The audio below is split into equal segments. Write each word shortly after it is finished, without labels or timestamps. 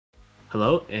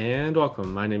Hello and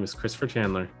welcome. My name is Christopher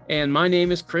Chandler, And my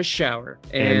name is Chris Shower,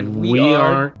 and we we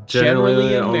are are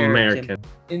generally generally American.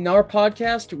 American. In our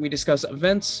podcast, we discuss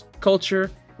events, culture,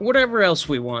 whatever else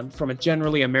we want from a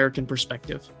generally American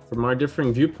perspective. From our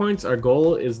differing viewpoints, our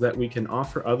goal is that we can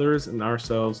offer others and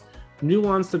ourselves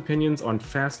nuanced opinions on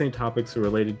fascinating topics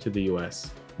related to the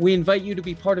U.S. We invite you to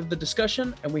be part of the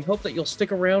discussion, and we hope that you'll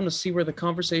stick around to see where the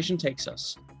conversation takes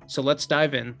us. So let's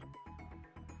dive in.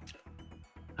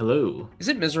 Hello. Is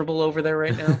it miserable over there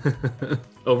right now?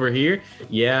 Over here?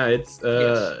 Yeah, it's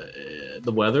Yes.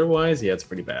 the weather-wise, yeah, it's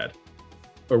pretty bad.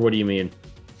 Or what do you mean?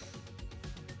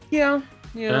 Yeah.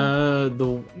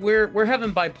 We're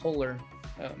having bipolar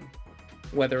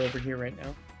weather over here right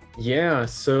now. Yeah,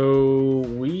 so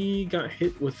we got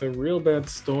hit with a real bad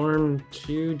storm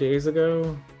 2 days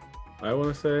ago, I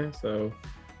want to say. So,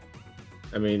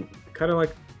 I mean, kind of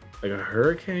like a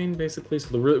hurricane, basically. So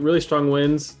the really strong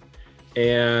winds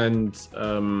and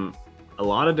a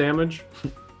lot of damage.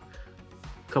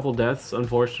 A couple deaths,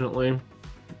 unfortunately.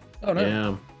 Oh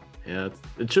no. Yeah.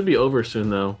 It should be over soon,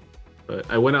 though. But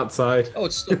I went outside. Oh,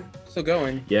 it's still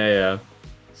going. Yeah.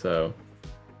 So,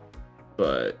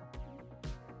 but...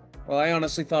 Well, I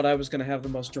honestly thought I was going to have the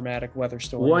most dramatic weather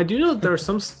storm. Well, I do know that there are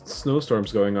some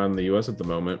snowstorms going on in the U.S. at the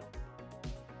moment.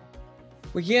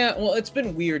 Well, yeah. Well, it's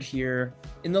been weird here.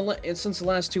 Since the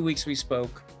last 2 weeks we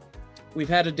spoke, we've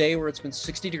had a day where it's been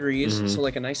 60 degrees, so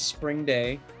like a nice spring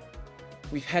day.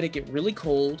 We've had it get really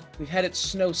cold. We've had it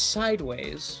snow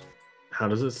sideways. How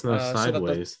does it snow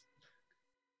sideways?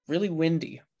 Really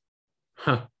windy.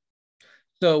 Huh.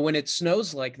 So when it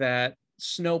snows like that,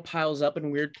 snow piles up in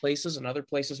weird places and other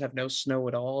places have no snow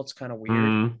at all. It's kind of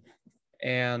weird.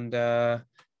 And now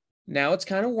it's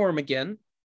kind of warm again.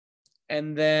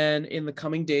 And then in the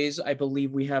coming days, I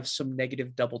believe we have some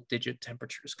negative double-digit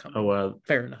temperatures coming. Oh, wow.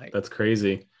 Fahrenheit. That's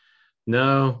crazy.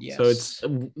 No. Yes. So it's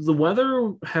the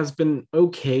weather has been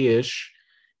okay-ish.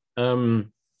 I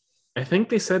think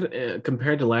they said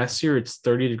compared to last year, it's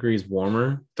 30 degrees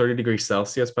warmer, 30 degrees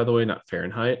Celsius, by the way, not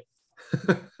Fahrenheit.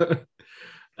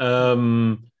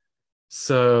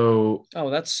 So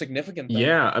that's significant then.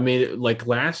 Yeah, I mean, like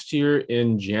last year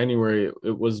in January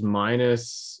it was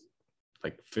minus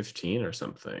like 15 or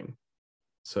something,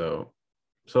 so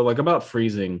like about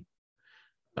freezing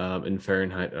in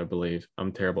Fahrenheit, I believe.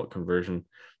 I'm terrible at conversion,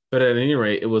 but at any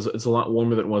rate it's a lot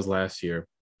warmer than it was last year,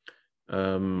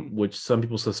 which some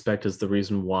people suspect is the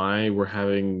reason why we're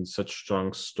having such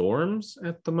strong storms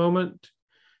at the moment.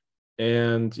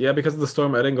 And yeah, because of the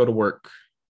storm I didn't go to work.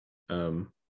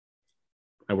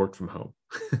 I worked from home.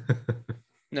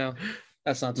 No,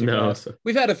 that's not too bad. So...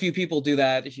 We've had a few people do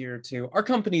that here too. Our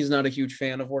company is not a huge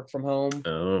fan of work from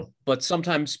home. But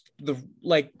sometimes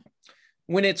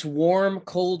when it's warm,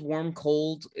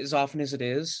 cold, as often as it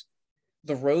is,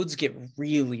 the roads get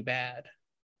really bad.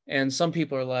 And some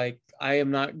people are like, I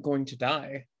am not going to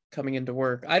die coming into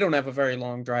work. I don't have a very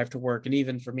long drive to work. And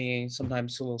even for me,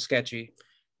 sometimes it's a little sketchy.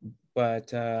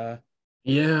 But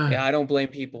yeah, I don't blame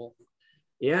people.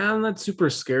 Yeah, I'm not super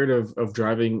scared of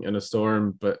driving in a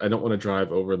storm, but I don't want to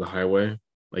drive over the highway,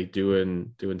 like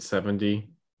doing 70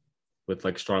 with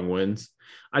like strong winds.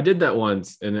 I did that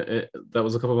once, and that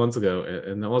was a couple months ago,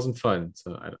 and that wasn't fun.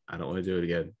 So I don't want to do it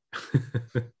again.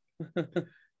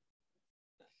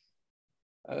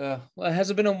 Well,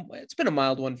 it's been a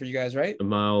mild one for you guys, right? A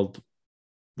mild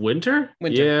winter?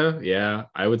 Yeah.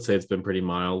 I would say it's been pretty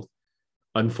mild.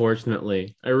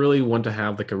 Unfortunately, I really want to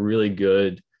have like a really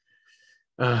good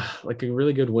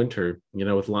winter,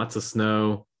 with lots of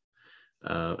snow.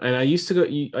 And I used to go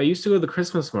to the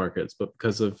Christmas markets, but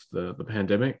because of the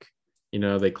pandemic,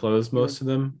 they closed most of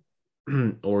them,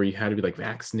 or you had to be like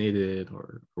vaccinated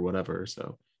or whatever.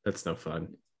 So that's no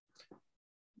fun.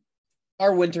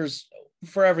 Our winters,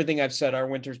 for everything I've said, our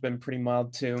winter's been pretty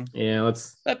mild too. Yeah,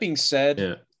 that being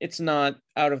said, It's not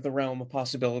out of the realm of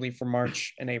possibility for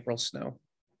March and April snow.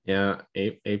 Yeah,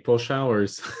 April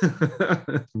showers.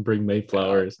 Bring May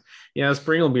flowers. Yeah,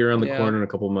 spring will be around the corner in a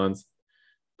couple months.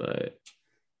 But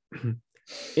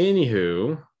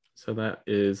anywho, so that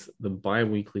is the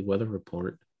bi-weekly weather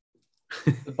report.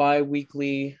 The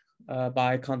bi-weekly,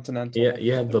 bi-continental.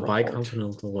 Yeah, the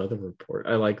bi-continental weather report.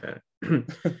 I like that.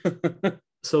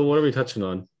 So what are we touching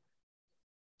on?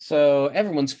 So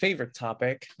everyone's favorite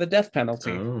topic, the death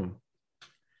penalty. Oh,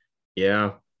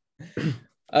 yeah.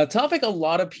 A topic a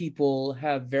lot of people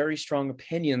have very strong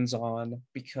opinions on,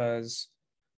 because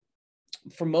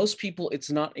for most people,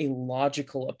 it's not a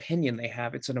logical opinion they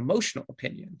have. It's an emotional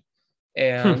opinion.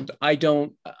 And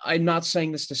I'm not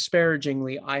saying this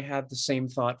disparagingly. I had the same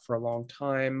thought for a long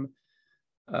time.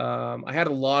 I had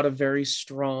a lot of very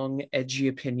strong, edgy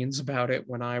opinions about it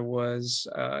when I was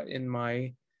in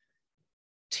my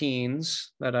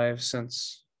teens that I've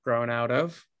since grown out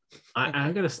of.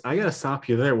 I gotta stop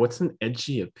you there. What's an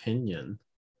edgy opinion?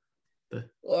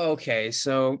 Okay,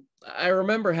 so I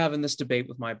remember having this debate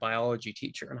with my biology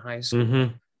teacher in high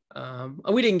school.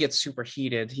 We didn't get super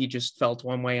heated. He just felt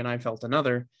one way and I felt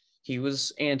another. He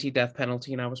was anti-death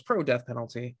penalty and I was pro-death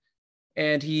penalty.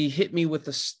 And he hit me with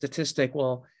the statistic,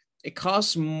 well, it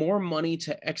costs more money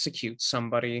to execute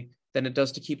somebody than it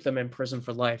does to keep them in prison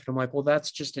for life. And I'm like, well,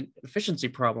 that's just an efficiency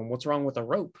problem. What's wrong with a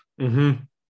rope? I'm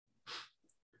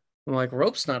like,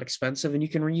 rope's not expensive and you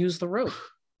can reuse the rope.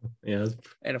 Yeah.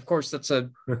 And of course, that's a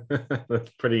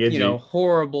that's pretty edgy.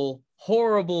 Horrible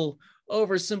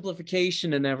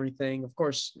oversimplification and everything. Of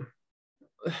course,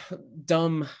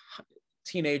 dumb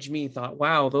teenage me thought,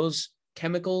 wow, those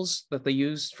chemicals that they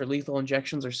use for lethal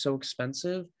injections are so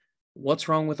expensive. What's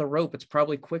wrong with a rope? It's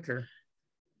probably quicker.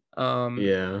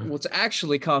 What's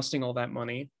actually costing all that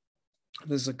money,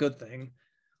 this is a good thing,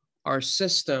 our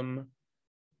system,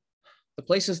 the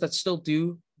places that still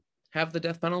do have the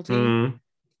death penalty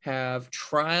have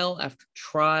trial after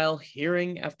trial,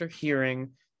 hearing after hearing.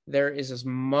 There is as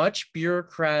much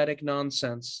bureaucratic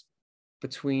nonsense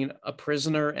between a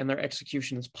prisoner and their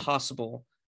execution as possible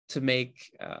to make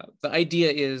the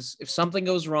idea is if something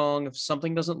goes wrong, if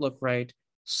something doesn't look right,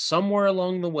 somewhere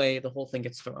along the way, the whole thing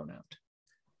gets thrown out.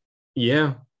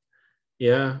 Yeah.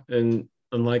 And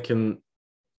unlike well,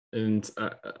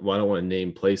 I don't want to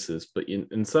name places, but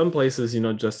in some places,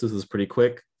 justice is pretty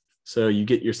quick. So you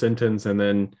get your sentence and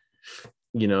then,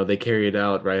 they carry it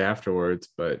out right afterwards.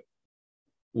 But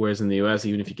whereas in the US,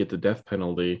 even if you get the death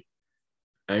penalty,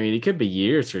 I mean, it could be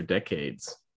years or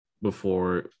decades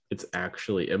before it's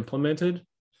actually implemented,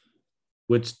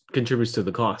 which contributes to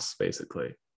the costs,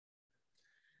 basically.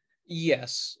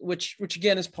 Yes, which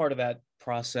again is part of that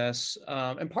process.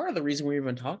 And part of the reason we're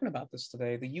even talking about this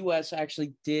today, the US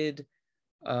actually did,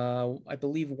 I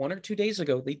believe 1 or 2 days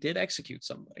ago, they did execute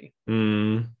somebody.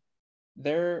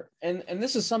 There, and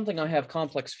this is something I have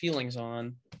complex feelings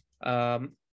on.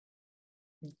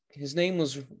 His name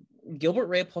was Gilbert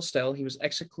Ray Postel. He was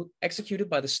executed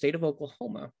by the state of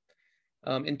Oklahoma.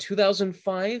 In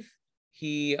 2005,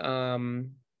 he, I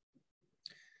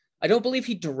don't believe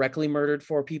he directly murdered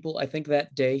 4 people. I think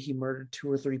that day he murdered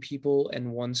 2 or 3 people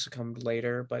and 1 succumbed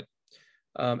later. But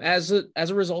as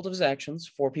a result of his actions,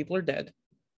 4 people are dead.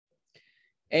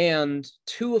 And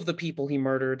 2 of the people he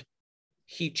murdered,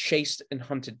 he chased and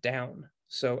hunted down.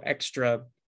 So extra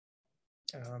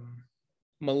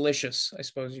malicious, I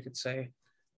suppose you could say,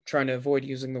 trying to avoid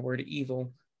using the word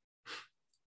evil.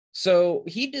 So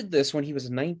he did this when he was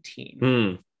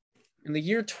 19. In the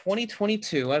year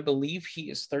 2022, I believe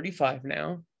he is 35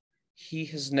 now. He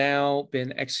has now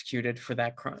been executed for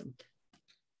that crime.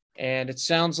 And it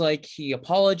sounds like he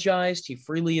apologized. He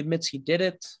freely admits he did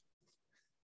it.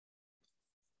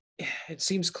 It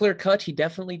seems clear cut. He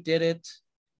definitely did it.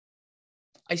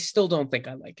 I still don't think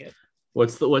I like it.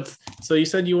 So you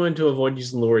said you wanted to avoid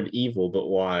using the word evil, but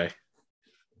why?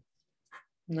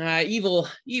 Evil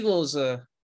is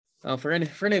for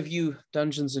any of you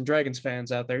Dungeons and Dragons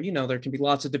fans out there, there can be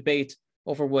lots of debate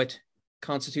over what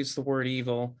constitutes the word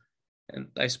evil, and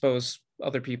I suppose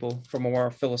other people from a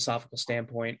more philosophical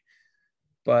standpoint.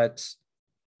 But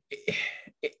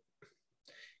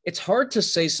it's hard to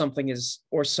say something is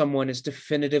or someone is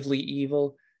definitively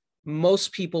evil.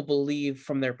 Most people believe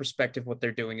from their perspective what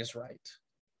they're doing is right.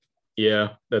 Yeah,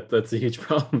 that's a huge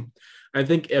problem. I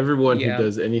think everyone who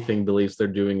does anything believes they're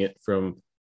doing it from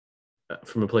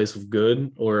a place of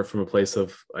good or from a place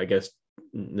of, I guess,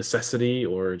 necessity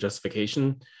or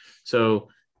justification. So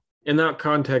in that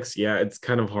context, it's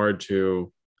kind of hard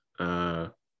to,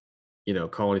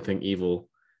 call anything evil.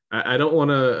 I don't want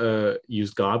to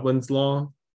use Godwin's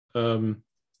law.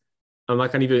 I'm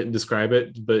not going to even describe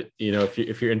it, but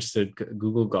if you're interested,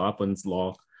 Google Godwin's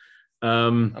law.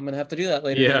 I'm gonna have to do that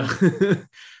later. Yeah,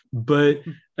 but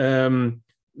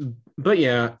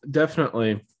yeah,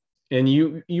 definitely. And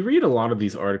you read a lot of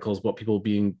these articles about people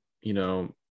being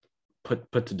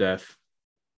put to death,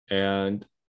 and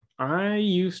I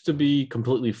used to be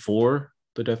completely for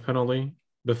the death penalty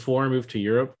before I moved to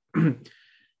Europe. I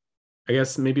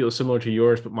guess maybe it was similar to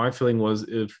yours, but my feeling was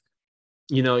if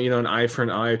an eye for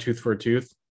an eye, a tooth for a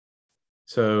tooth.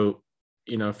 So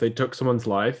if they took someone's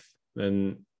life,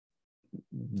 then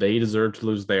they deserve to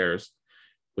lose theirs,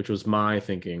 which was my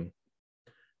thinking.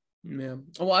 Yeah.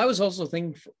 Well, I was also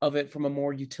thinking of it from a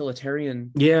more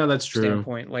utilitarian that's true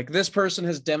standpoint. Like, this person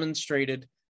has demonstrated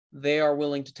they are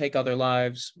willing to take other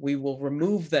lives. We will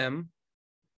remove them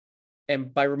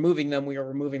And by removing them, we are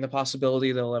removing the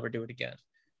possibility they'll ever do it again,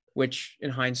 which in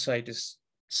hindsight is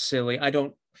silly.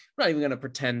 I'm not even going to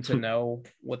pretend to know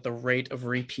what the rate of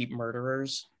repeat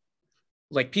murderers,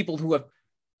 like people who have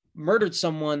murdered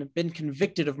someone, been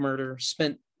convicted of murder,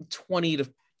 spent 20 to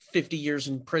 50 years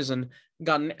in prison,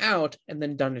 gotten out, and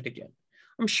then done it again.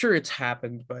 I'm sure it's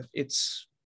happened, but it's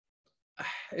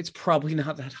probably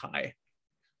not that high.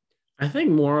 I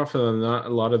think more often than not, a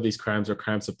lot of these crimes are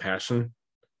crimes of passion.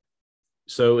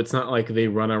 So it's not like they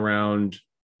run around,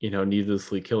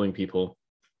 needlessly killing people.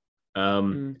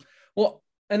 Well,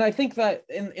 and I think that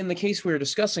in the case we were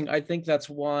discussing, I think that's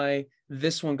why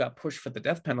this one got pushed for the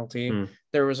death penalty.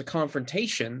 There was a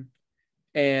confrontation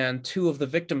and two of the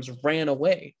victims ran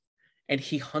away and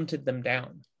he hunted them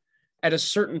down. At a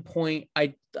certain point,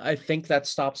 I think that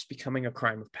stops becoming a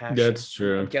crime of passion. That's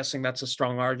true. I'm guessing that's a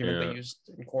strong argument they used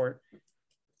in court.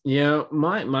 Yeah,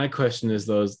 my question is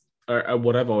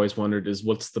what I've always wondered is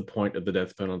what's the point of the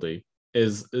death penalty?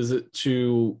 Is it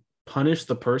to punish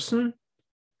the person,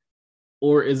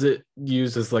 or is it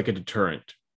used as like a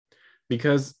deterrent?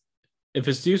 Because if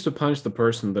it's used to punish the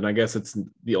person, then I guess it's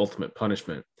the ultimate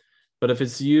punishment. But if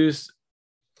it's used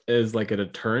as like a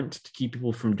deterrent to keep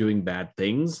people from doing bad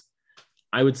things,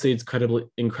 I would say it's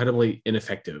incredibly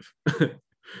ineffective.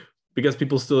 Because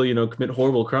people still, commit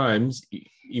horrible crimes,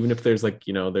 even if there's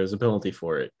there's a penalty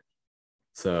for it.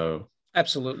 So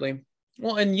absolutely.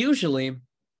 Well, and usually,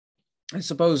 I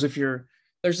suppose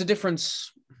there's a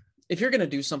difference. If you're going to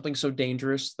do something so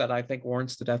dangerous that I think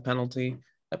warrants the death penalty,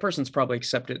 that person's probably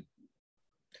accepted.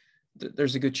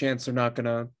 There's a good chance they're not going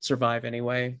to survive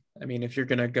anyway. I mean, if you're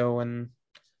going to go and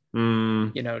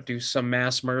do some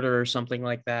mass murder or something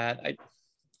like that,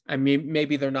 I mean,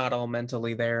 maybe they're not all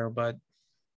mentally there, but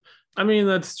I mean,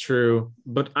 that's true.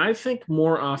 But I think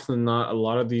more often than not, a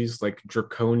lot of these like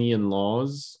draconian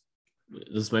laws,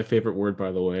 this is my favorite word,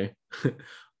 by the way.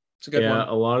 It's a good one.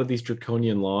 A lot of these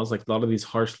draconian laws, like a lot of these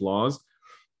harsh laws,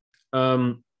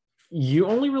 you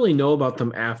only really know about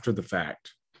them after the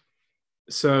fact.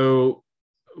 So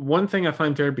one thing I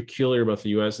find very peculiar about the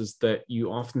US is that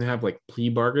you often have like plea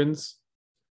bargains,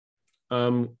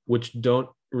 which don't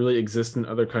really exist in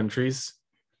other countries.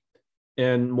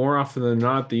 And more often than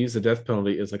not, they use the death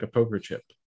penalty as like a poker chip.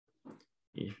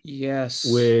 Yes.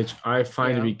 Which I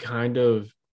find to be kind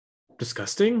of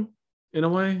disgusting in a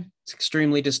way. It's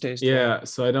extremely distasteful. Yeah,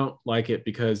 so I don't like it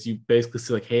because you basically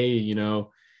say like, hey,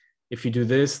 if you do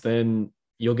this, then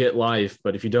you'll get life,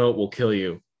 but if you don't, we'll kill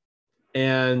you.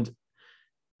 And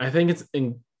I think it's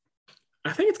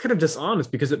kind of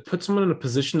dishonest because it puts someone in a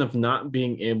position of not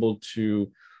being able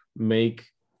to make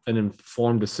an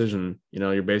informed decision.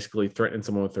 You're basically threatening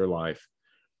someone with their life.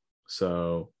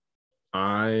 So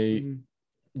I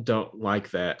don't like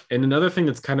that. And another thing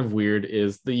that's kind of weird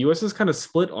is the US is kind of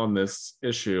split on this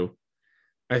issue.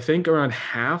 I think around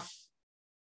half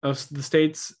of the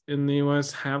states in the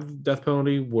US have the death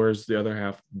penalty, whereas the other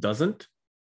half doesn't.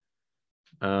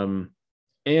 And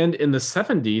in the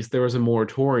 70s, there was a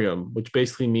moratorium, which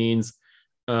basically means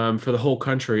for the whole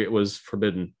country, it was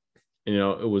forbidden.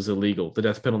 It was illegal. The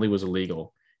death penalty was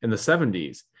illegal in the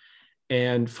 70s.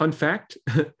 And fun fact,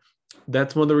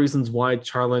 that's one of the reasons why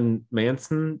Charles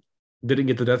Manson didn't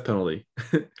get the death penalty.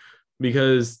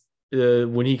 Because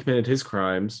when he committed his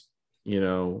crimes,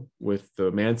 with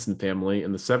the Manson family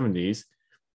in the 70s,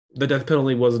 the death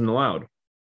penalty wasn't allowed.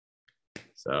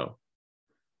 So,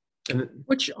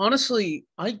 which honestly,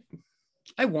 I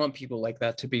want people like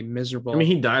that to be miserable. I mean,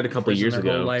 he died a couple of years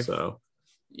ago, so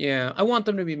yeah, I want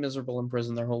them to be miserable in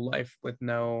prison their whole life with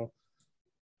no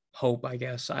hope, I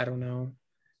guess. I don't know.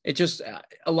 It just,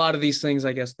 a lot of these things,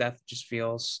 I guess death just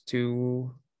feels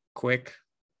too quick.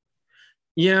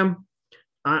 Yeah.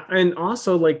 And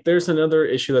also, like, there's another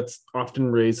issue that's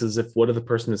often raised is what if the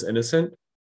person is innocent?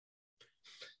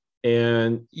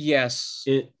 And yes,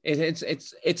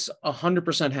 it's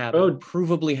 100% happened. Oh,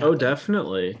 provably happened. Oh,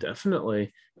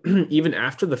 definitely. Even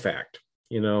after the fact,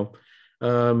 you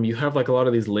have like a lot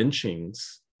of these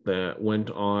lynchings that went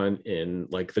on in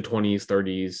like the 20s,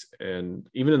 30s, and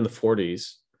even in the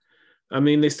 40s. I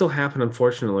mean, they still happen,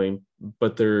 unfortunately,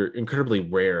 but they're incredibly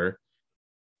rare.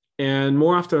 And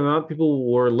more often than not,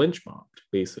 people were lynch mobbed,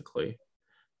 basically.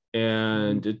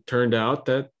 And it turned out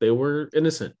that they were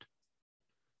innocent.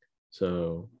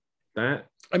 So I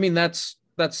mean, that's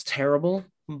terrible,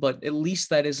 but at least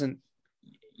that isn't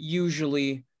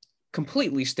usually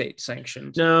completely state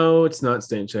sanctioned. No, it's not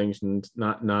state sanctioned.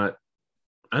 Not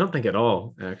I don't think at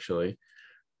all, actually.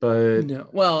 But no.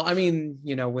 Well, I mean,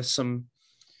 with some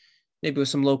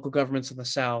local governments in the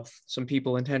South, some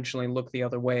people intentionally look the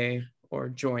other way. or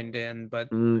joined in, but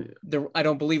I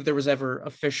don't believe there was ever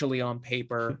officially on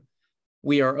paper,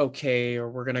 we are okay, or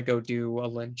we're going to go do a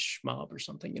lynch mob or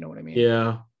something. You know what I mean?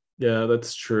 Yeah,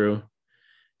 that's true.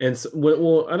 And so,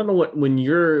 well, I don't know when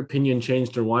your opinion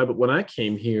changed or why, but when I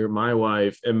came here, my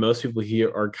wife and most people here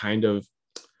are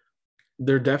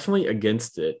they're definitely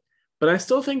against it. But I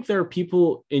still think there are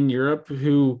people in Europe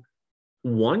who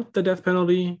want the death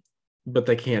penalty, but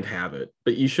they can't have it.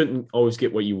 But you shouldn't always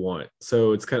get what you want.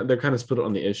 So they're kind of split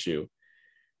on the issue.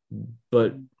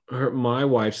 But my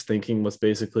wife's thinking was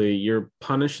basically you're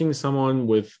punishing someone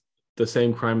with the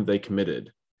same crime that they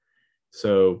committed.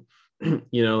 So,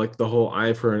 like the whole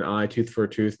eye for an eye, tooth for a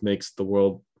tooth makes the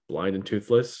world blind and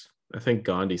toothless. I think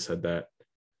Gandhi said that.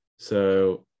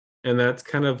 So, and that's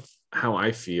kind of how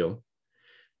I feel.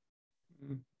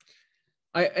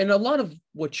 And a lot of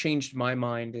what changed my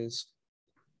mind is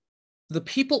the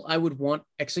people I would want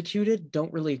executed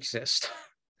don't really exist.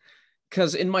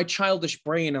 Because in my childish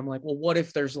brain, I'm like, well, what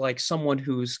if there's like someone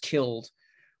who's killed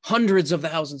hundreds of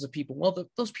thousands of people? Well,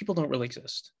 those people don't really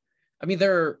exist. I mean,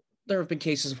 there have been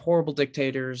cases of horrible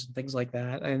dictators and things like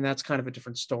that, and that's kind of a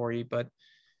different story. But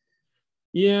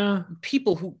yeah,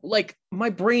 people who like my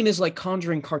brain is like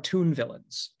conjuring cartoon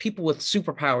villains, people with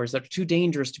superpowers that are too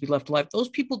dangerous to be left alive. Those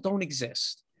people don't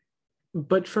exist.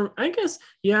 But I guess,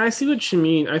 yeah, I see what you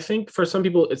mean. I think for some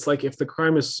people, it's like if the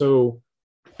crime is so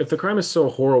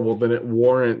horrible, then it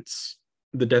warrants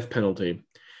the death penalty.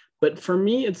 But for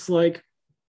me, it's like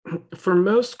for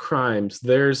most crimes,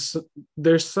 there's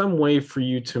some way for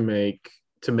you to make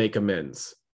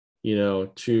amends,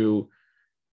 to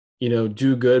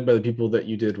do good by the people that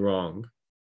you did wrong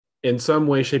in some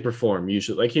way, shape, or form.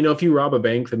 Usually, like, if you rob a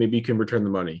bank, then maybe you can return the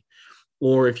money.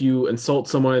 Or if you insult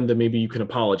someone, then maybe you can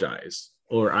apologize,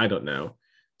 or I don't know.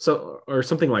 So, or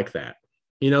something like that.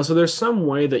 So there's some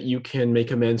way that you can make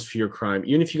amends for your crime.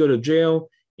 Even if you go to jail,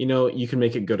 you can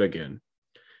make it good again.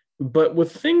 But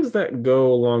with things that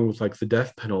go along with like the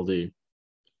death penalty,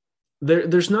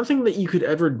 there's nothing that you could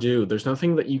ever do. There's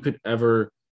nothing that you could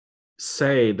ever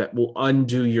say that will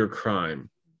undo your crime.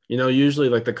 Usually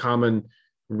like the common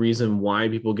reason why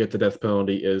people get the death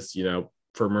penalty is,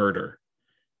 for murder.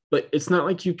 But it's not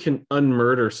like you can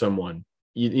unmurder someone.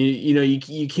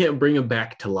 You can't bring them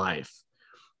back to life.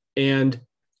 And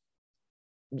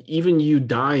even you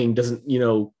dying doesn't,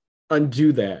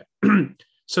 undo that.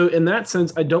 So in that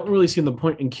sense, I don't really see the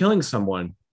point in killing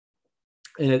someone,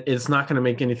 and it's not going to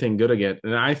make anything good again.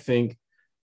 And I think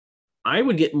I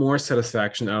would get more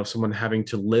satisfaction out of someone having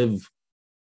to live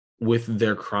with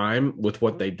their crime, with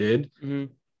what they did,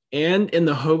 and in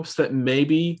the hopes that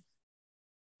maybe,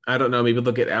 I don't know, maybe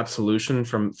they'll get absolution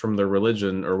from their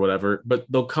religion or whatever, but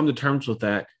they'll come to terms with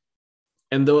that,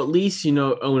 and they'll at least,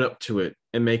 own up to it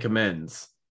and make amends.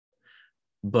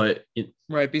 But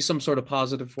be some sort of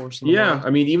positive force. I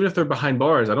mean, even if they're behind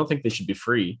bars, I don't think they should be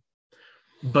free.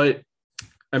 But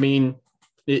I mean,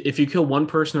 if you kill one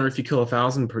person or if you kill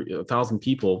 1,000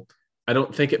 people, I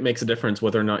don't think it makes a difference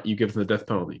whether or not you give them the death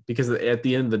penalty, because at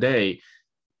the end of the day,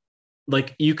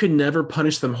 like, you could never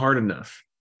punish them hard enough.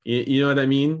 You know what I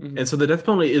mean? Mm-hmm. And so the death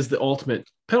penalty is the ultimate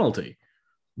penalty.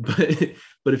 But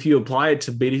if you apply it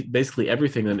to basically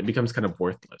everything, then it becomes kind of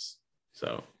worthless.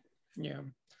 So yeah.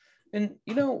 And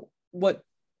what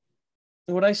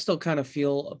I still kind of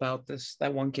feel about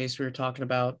that one case we were talking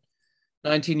about,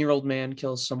 19-year-old man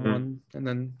kills someone, and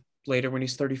then later when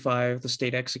he's 35, the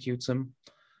state executes him.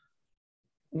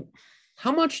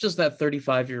 How much does that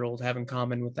 35-year-old have in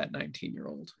common with that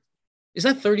 19-year-old? Is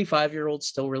that 35-year-old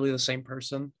still really the same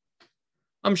person?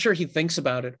 I'm sure he thinks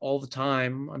about it all the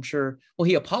time. I'm sure, well,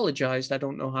 he apologized. I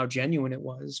don't know how genuine it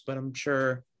was, but I'm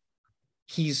sure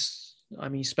he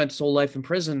spent his whole life in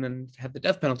prison and had the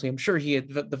death penalty. I'm sure he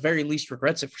at the very least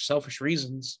regrets it for selfish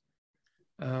reasons.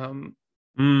 I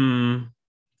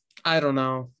don't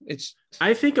know.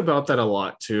 I think about that a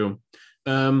lot too.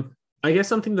 I guess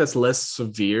something that's less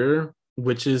severe,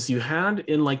 which is you had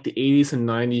in like the 80s and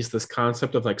 90s this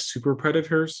concept of like super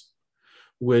predators,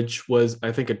 which was,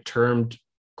 I think, a term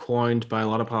coined by a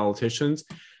lot of politicians.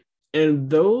 And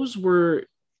those were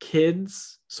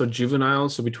kids, so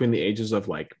juveniles, so between the ages of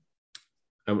like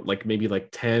maybe like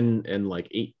 10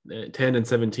 and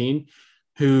 17,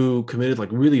 who committed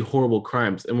like really horrible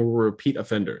crimes and were repeat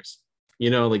offenders,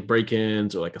 like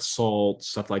break-ins or like assault,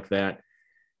 stuff like that.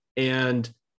 And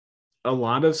a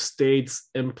lot of states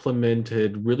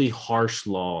implemented really harsh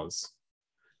laws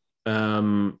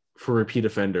for repeat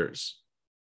offenders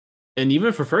and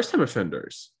even for first-time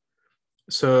offenders.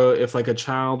 So if like a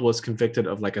child was convicted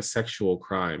of like a sexual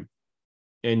crime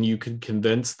and you could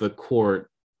convince the court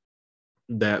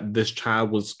that this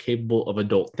child was capable of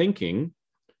adult thinking,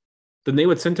 then they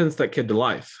would sentence that kid to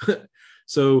life.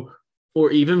 So,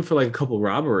 or even for like a couple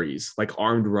robberies, like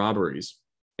armed robberies.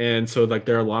 And so like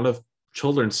there are a lot of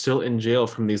children still in jail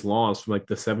from these laws from like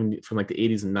the 70s, from like the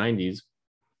 80s and 90s,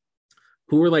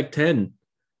 who were like 10,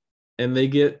 and they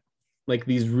get like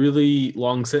these really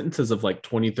long sentences of like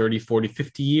 20, 30, 40,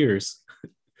 50 years.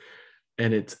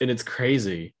 And it's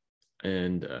crazy.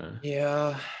 And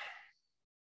Yeah,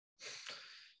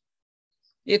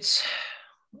 it's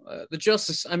the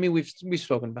justice. I mean, we've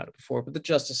spoken about it before, but the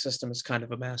justice system is kind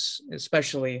of a mess.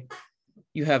 Especially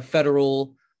you have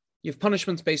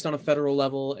punishments based on a federal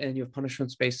level, and you have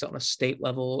punishments based on a state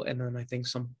level, and then I think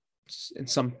in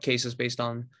some cases based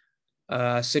on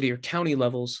city or county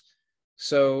levels.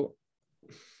 So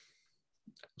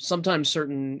sometimes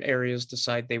certain areas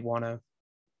decide they want to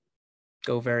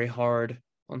go very hard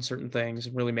on certain things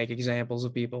and really make examples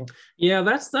of people. Yeah,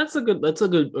 that's a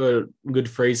good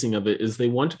phrasing of it, is they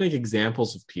want to make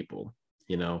examples of people,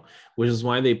 which is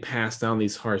why they pass down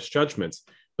these harsh judgments.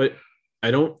 But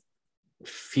I don't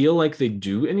feel like they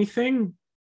do anything.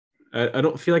 I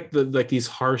don't feel like like these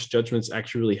harsh judgments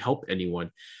actually really help anyone.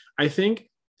 I think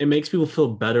it makes people feel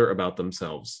better about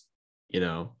themselves.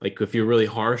 Like if you're really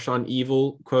harsh on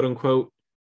evil, quote unquote,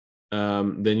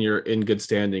 then you're in good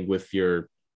standing with your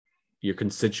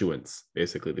constituents,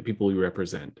 basically the people you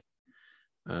represent.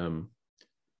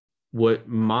 What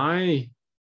my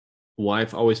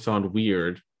wife always found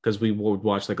weird, because we would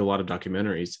watch like a lot of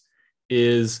documentaries,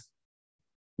 is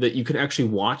that you can actually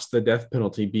watch the death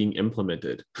penalty being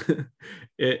implemented. And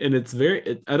it's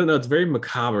I don't know, it's very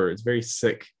macabre, it's very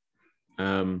sick.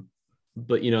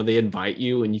 But they invite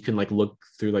you, and you can like look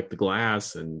through like the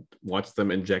glass and watch them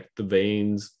inject the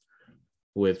veins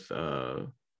with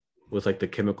like the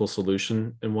chemical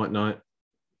solution and whatnot.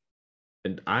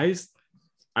 And I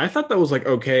thought that was like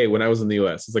okay when I was in the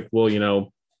US. It's like,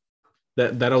 well,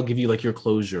 that'll give you like your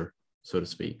closure, so to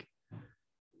speak.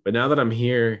 But now that I'm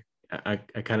here, I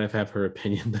kind of have her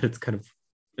opinion that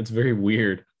it's very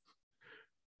weird.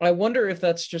 I wonder if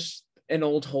that's just an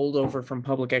old holdover from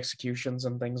public executions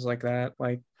and things like that.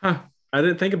 Like, I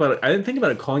didn't think about it. I didn't think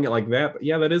about it calling it like that, but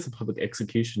yeah, that is a public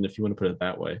execution if you want to put it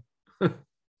that way.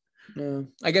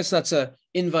 I guess that's a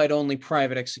invite only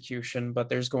private execution, but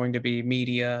there's going to be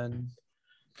media, and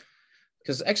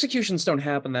because executions don't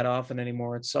happen that often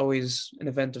anymore. It's always an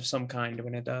event of some kind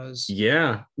when it does.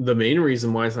 Yeah, the main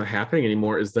reason why it's not happening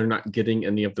anymore is they're not getting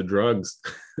any of the drugs.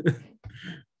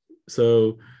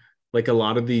 So like a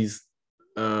lot of these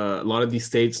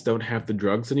states don't have the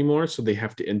drugs anymore, so they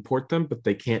have to import them, but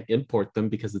they can't import them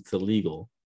because it's illegal.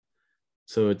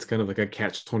 So it's kind of like a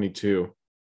catch-22.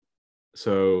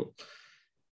 So,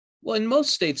 well, and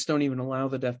most states don't even allow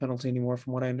the death penalty anymore,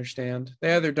 from what I understand.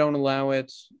 They either don't allow it,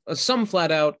 some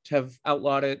flat out have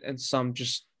outlawed it, and some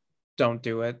just don't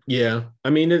do it. Yeah, I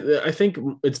mean, I think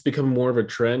it's become more of a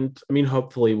trend. I mean,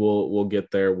 hopefully we'll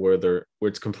get there where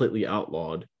it's completely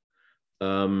outlawed.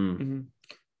 Mm-hmm.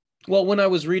 Well, when I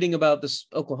was reading about this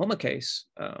Oklahoma case,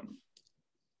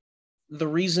 the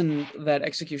reason that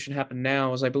execution happened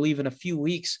now is I believe in a few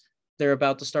weeks they're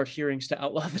about to start hearings to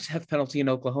outlaw the death penalty in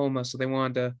Oklahoma. So they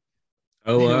wanted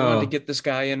to get this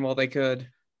guy in while they could.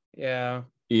 Yeah.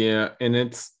 Yeah,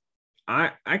 and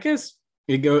I guess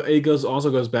it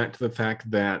goes back to the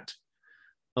fact that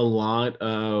a lot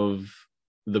of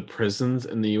the prisons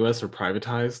in the US are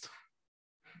privatized.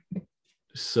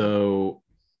 So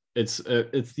it's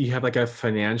you have like a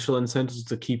financial incentive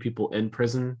to keep people in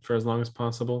prison for as long as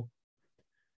possible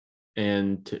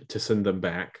and to send them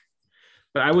back.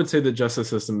 But I would say the justice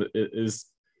system is,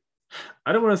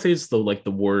 I don't want to say it's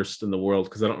the worst in the world,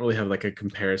 because I don't really have like a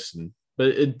comparison, but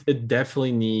it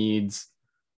definitely needs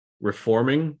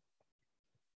reforming.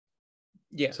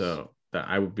 Yes. So that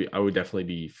I would definitely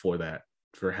be for that,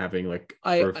 for having like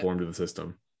a reform to the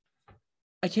system.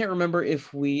 I can't remember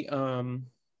if we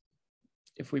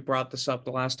brought this up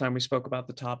the last time we spoke about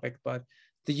the topic, but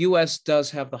the US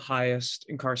does have the highest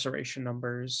incarceration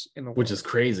numbers in the world. Which is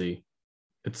crazy.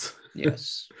 It's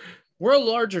yes. We're a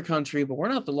larger country, but we're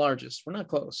not the largest. We're not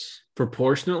close.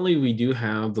 Proportionately, we do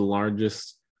have the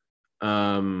largest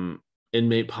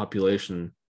inmate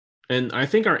population. And I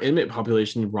think our inmate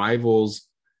population rivals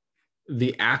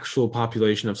the actual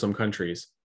population of some countries.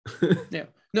 Yeah.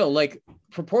 No, like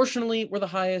proportionally, we're the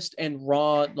highest, and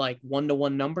raw, like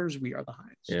 1-to-1 numbers, we are the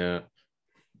highest. Yeah.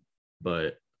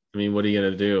 But I mean, what are you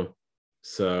gonna do?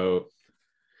 So,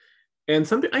 and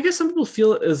I guess some people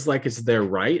feel it as like it's their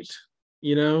right,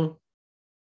 to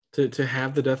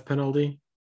have the death penalty.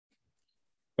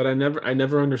 But I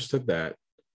never understood that.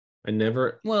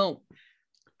 Well,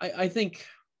 I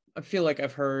feel like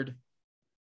I've heard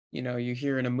you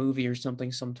hear in a movie or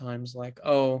something sometimes like,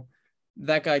 oh,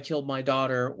 that guy killed my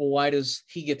daughter. Well, why does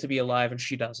he get to be alive and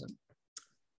she doesn't?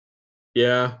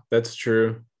 Yeah, that's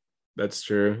true. That's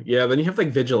true. Yeah, then you have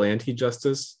like vigilante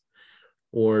justice,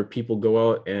 or people go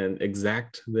out and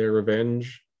exact their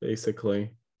revenge,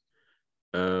 basically.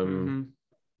 Mm-hmm.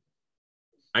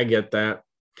 I get that.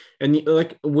 And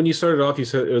like when you started off, you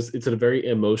said it's a very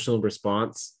emotional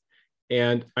response.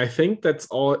 And I think that's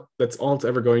all it's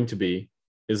ever going to be,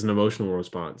 is an emotional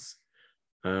response.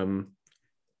 Um,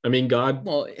 I mean, God,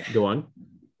 Well, go on.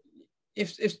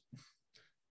 if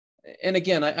and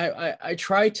again, I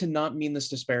try to not mean this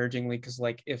disparagingly, because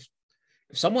like if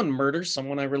someone murders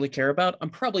someone I really care about, I'm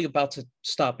probably about to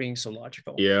stop being so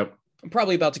logical. Yeah. I'm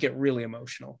probably about to get really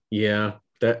emotional. Yeah.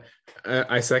 That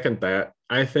I second that.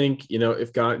 I think,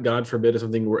 if God forbid if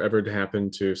something were ever to happen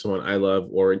to someone I love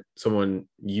or someone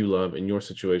you love in your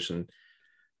situation,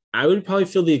 I would probably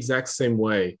feel the exact same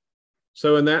way.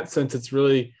 So in that sense,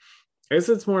 I guess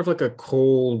it's more of like a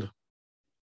cold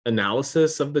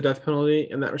analysis of the death penalty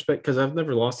in that respect, because I've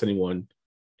never lost anyone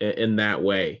in that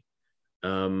way.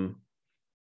 Um,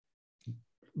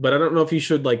 but I don't know if you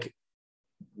should like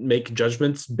make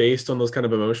judgments based on those kind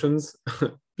of emotions,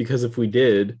 because if we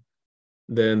did,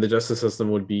 then the justice system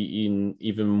would be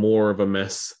even more of a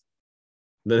mess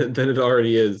than it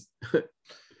already is.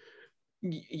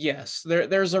 Yes,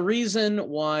 there's a reason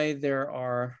why there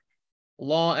are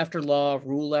law after law,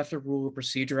 rule after rule,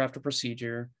 procedure after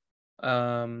procedure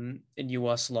in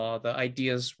US law. The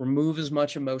idea is remove as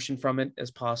much emotion from it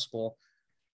as possible.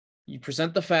 You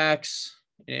present the facts,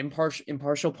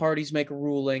 impartial parties make a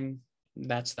ruling.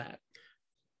 That's that.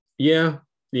 Yeah,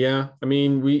 yeah. I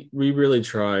mean, we really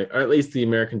try, or at least the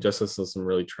American justice system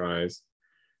really tries.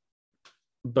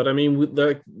 But I mean,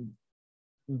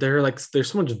 there's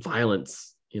so much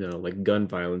violence, like gun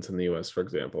violence in the U.S., for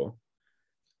example,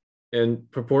 and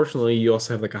proportionally, you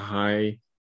also have like a high,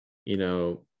 you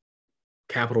know,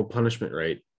 capital punishment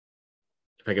rate,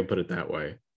 if I can put it that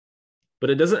way. But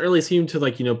it doesn't really seem to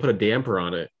like put a damper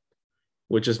on it,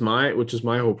 which is my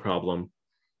whole problem.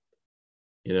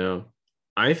 You know,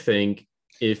 I think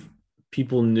if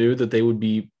people knew that they would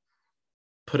be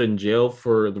put in jail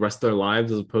for the rest of their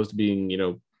lives as opposed to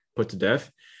being, put to death,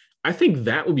 I think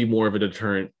that would be more of a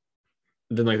deterrent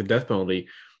than like the death penalty,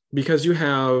 because you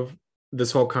have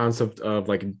this whole concept of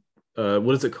like,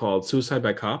 what is it called? Suicide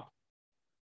by cop.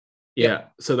 Yep. Yeah.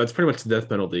 So that's pretty much the death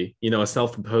penalty, a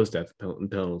self-imposed death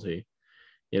penalty,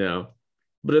 you know.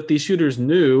 But if these shooters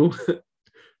knew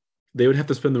they would have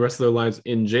to spend the rest of their lives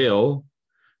in jail,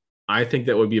 I think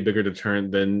that would be a bigger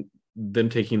deterrent than them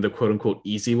taking the quote unquote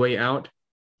easy way out.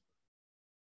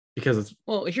 Because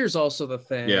well, here's also the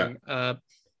yeah. thing.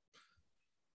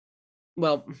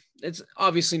 Well, it's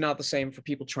obviously not the same for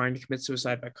people trying to commit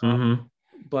suicide by cop, Mm-hmm.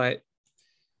 but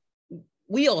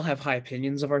we all have high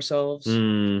opinions of ourselves.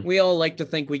 Mm. We all like to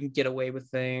think we can get away with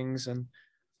things, and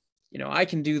I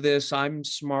can do this. I'm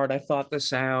smart. I thought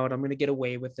this out. I'm going to get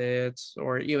away with it.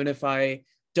 Or even if I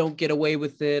don't get away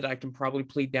with it, I can probably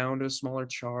plead down to a smaller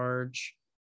charge.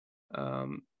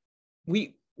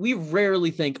 We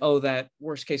rarely think, oh, that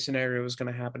worst case scenario is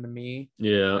going to happen to me.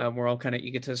 Yeah. We're all kind of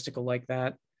egotistical like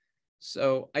that.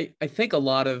 So I think a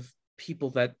lot of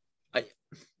people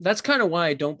that's kind of why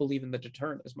I don't believe in the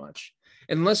deterrent as much,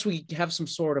 unless we have some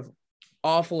sort of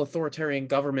awful authoritarian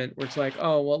government where it's like,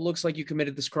 oh, well, it looks like you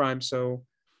committed this crime, so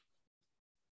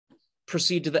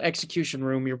proceed to the execution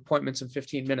room. Your appointment's in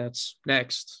 15 minutes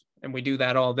next, and we do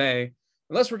that all day.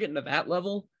 Unless we're getting to that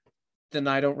level, then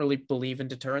I don't really believe in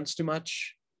deterrence too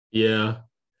much. Yeah.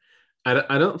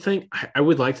 I don't think I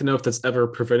would like to know if that's ever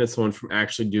prevented someone from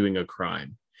actually doing a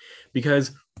crime,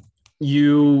 because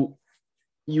you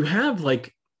have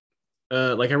like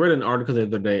I read an article the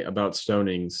other day about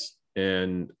stonings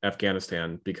in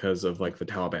Afghanistan because of like the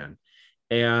Taliban,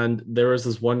 and there was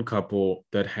this one couple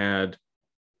that had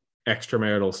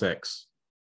extramarital sex,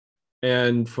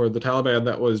 and for the Taliban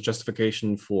that was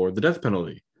justification for the death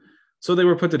penalty, so they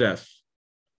were put to death,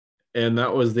 and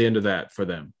that was the end of that for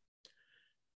them.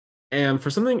 And for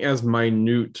something as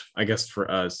minute, I guess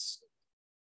for us,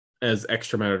 as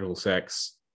extramarital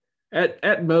sex,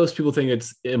 at most people think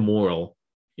it's immoral,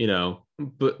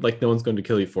 but like no one's going to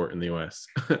kill you for it in the US.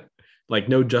 Like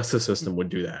no justice system would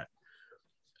do that.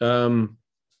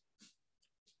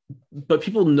 But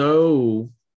people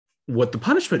know what the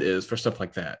punishment is for stuff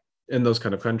like that in those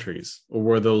kind of countries, or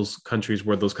where those countries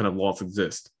where those kind of laws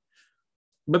exist,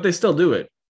 but they still do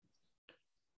it.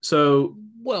 So,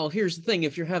 well, here's the thing: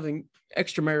 if you're having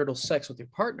extramarital sex with your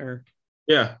partner,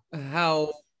 yeah,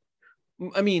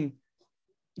 I mean,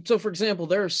 so for example,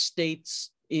 there are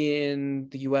states in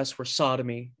the US where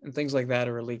sodomy and things like that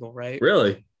are illegal, right?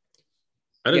 Really?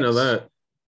 I didn't know Yes. that.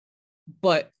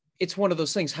 But it's one of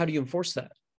those things. How do you enforce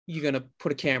that? You're going to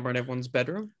put a camera in everyone's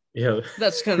bedroom? Yeah.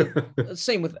 That's kind of the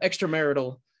same with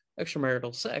extramarital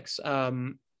sex.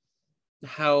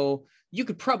 How you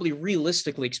could probably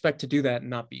realistically expect to do that and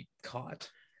not be caught.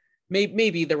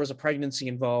 Maybe there was a pregnancy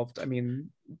involved. I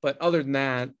mean, but other than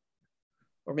that,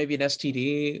 or maybe an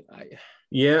STD.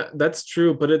 Yeah, that's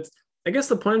true. But I guess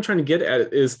the point I'm trying to get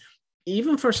at is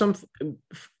even for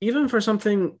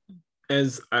something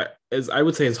as I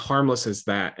would say as harmless as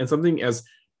that, and something as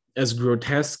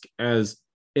grotesque as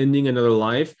ending another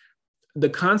life, the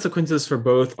consequences for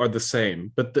both are the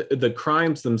same, but the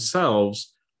crimes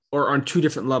themselves are on two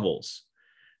different levels.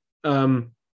 And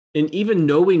even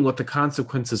knowing what the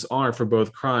consequences are for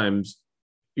both crimes,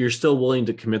 you're still willing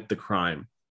to commit the crime,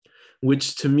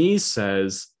 which to me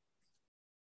says,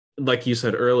 like you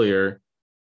said earlier,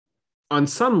 on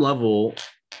some level,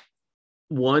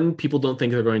 one, people don't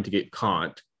think they're going to get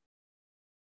caught.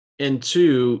 And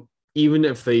two, even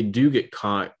if they do get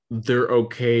caught, they're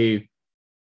okay,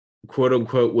 quote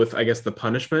unquote, with, I guess, the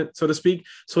punishment, so to speak.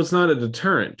 So it's not a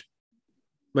deterrent.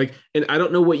 Like, and I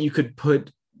don't know what you could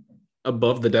put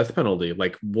above the death penalty.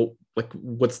 Like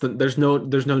what's there's no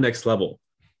next level.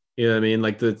 You know what I mean?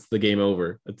 Like that's the game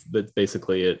over. That's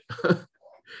basically it.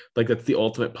 Like that's the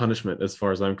ultimate punishment as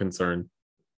far as I'm concerned.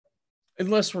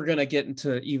 Unless we're gonna get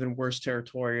into even worse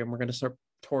territory and we're gonna start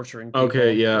torturing people.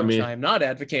 Okay, yeah, which I am not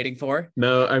advocating for.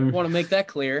 No, I want to make that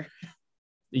clear.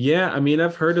 Yeah, I mean,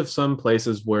 I've heard of some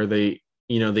places where they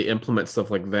implement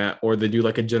stuff like that, or they do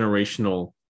like a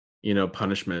generational,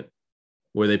 punishment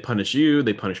where they punish you,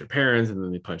 they punish your parents, and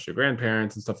then they punish your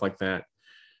grandparents and stuff like that.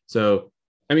 So,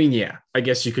 I mean, yeah, I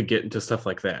guess you could get into stuff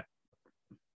like that,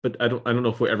 but I don't know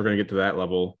if we're ever going to get to that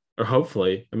level, or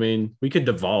hopefully. I mean, we could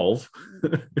devolve.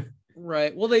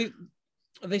 Right. Well,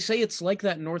 they say it's like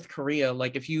that in North Korea.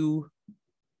 Like if you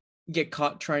get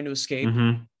caught trying to escape,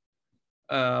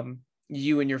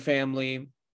 you and your family,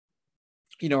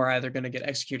 are either going to get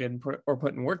executed or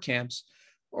put in work camps.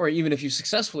 Or even if you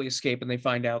successfully escape and they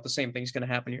find out, the same thing's going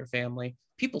to happen to your family.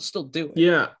 People still do it.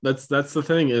 Yeah, that's the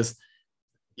thing is,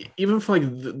 even for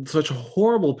like such a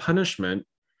horrible punishment,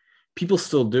 people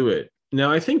still do it.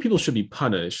 Now, I think people should be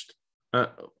punished. I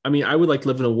mean, I would like to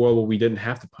live in a world where we didn't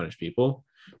have to punish people.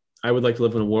 I would like to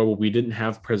live in a world where we didn't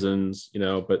have prisons,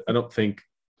 but I don't think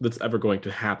that's ever going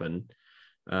to happen.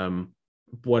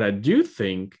 What I do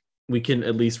think, we can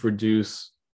at least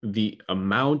reduce the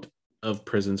amount of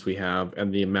prisons we have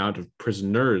and the amount of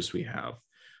prisoners we have.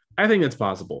 I think that's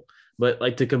possible, but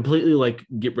like to completely like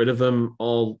get rid of them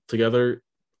all together,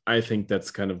 I think that's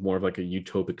kind of more of like a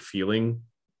utopic feeling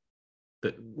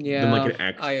than like an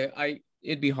act.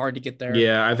 It'd be hard to get there.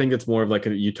 Yeah, I think it's more of like a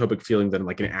utopic feeling than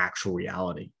like an actual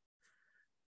reality.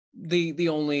 The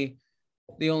only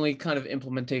kind of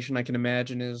implementation I can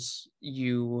imagine is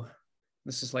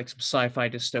this is like some sci-fi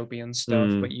dystopian stuff,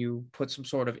 but you put some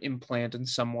sort of implant in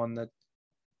someone that,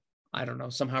 I don't know,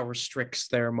 somehow restricts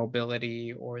their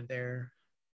mobility or their.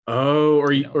 Oh,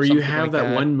 or you have like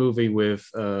that one movie with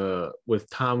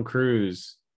Tom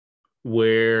Cruise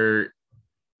where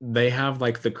they have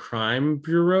like the crime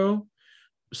bureau,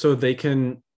 so they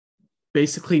can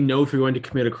basically know if you're going to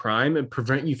commit a crime and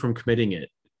prevent you from committing it.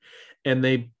 And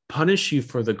they punish you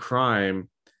for the crime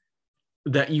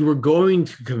that you were going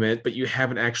to commit, but you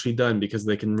haven't actually done, because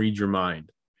they can read your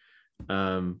mind.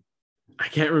 I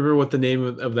can't remember what the name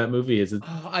of that movie is.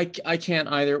 I can't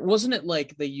either. Wasn't it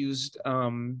like they used,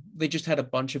 they just had a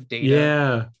bunch of data?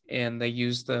 Yeah. And they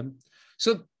used them.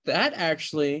 So that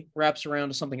actually wraps around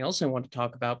to something else I want to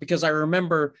talk about, because I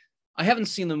remember, I haven't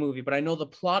seen the movie, but I know the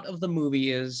plot of the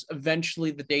movie is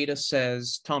eventually the data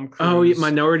says Tom Cruise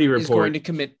Minority Report is going to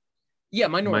commit. Yeah,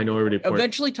 Minority Report.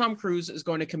 Eventually, Tom Cruise is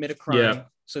going to commit a crime,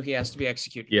 so he has to be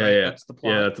executed. Yeah, right? yeah. That's the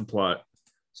plot. Yeah, that's the plot.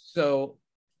 So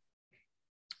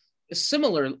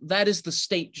similar, that is the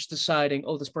state just deciding,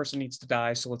 oh, this person needs to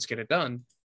die, so let's get it done.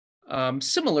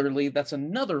 Similarly, that's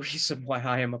another reason why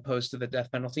I am opposed to the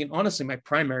death penalty. And honestly, my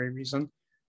primary reason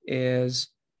is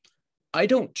I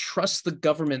don't trust the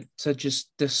government to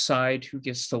just decide who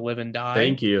gets to live and die.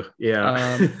 Thank you.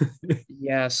 Yeah.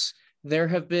 Yes,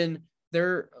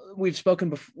 we've spoken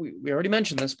before. We already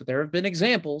mentioned this, but there have been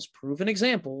proven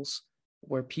examples,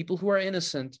 where people who are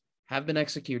innocent have been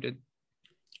executed.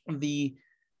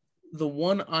 The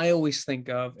one I always think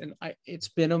of, and it's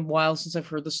been a while since I've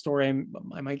heard the story.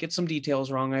 I might get some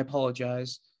details wrong. I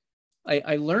apologize.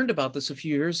 I learned about this a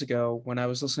few years ago when I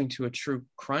was listening to a true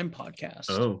crime podcast.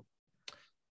 Oh.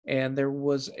 And there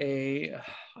was I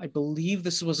believe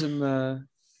this was in the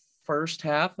first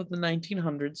half of the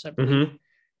 1900s, I believe. Mm-hmm.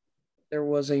 There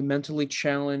was a mentally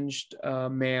challenged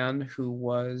man who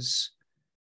was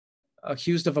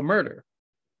accused of a murder,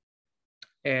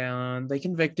 and they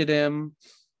convicted him.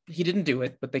 He didn't do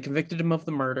it, but they convicted him of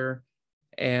the murder,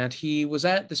 and he was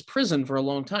at this prison for a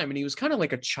long time, and he was kind of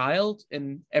like a child,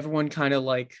 and everyone kind of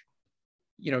like,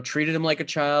 treated him like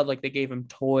a child. Like, they gave him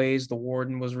toys. The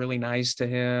warden was really nice to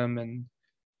him, and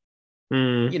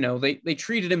they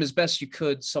treated him as best you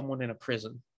could someone in a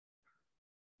prison.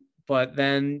 But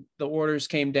then the orders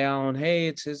came down, hey,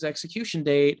 it's his execution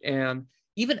date. And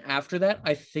even after that,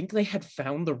 I think they had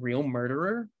found the real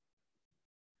murderer,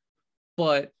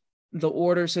 but the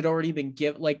orders had already been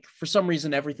given. Like, for some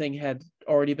reason, everything had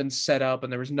already been set up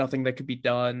and there was nothing that could be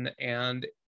done. And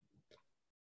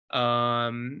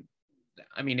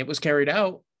it was carried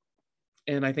out.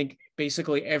 And I think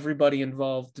basically everybody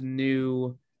involved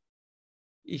knew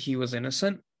he was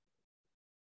innocent,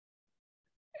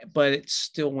 but it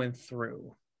still went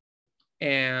through.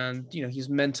 And, he's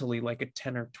mentally like a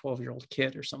 10 or 12-year-old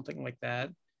kid or something like that.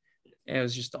 And it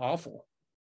was just awful.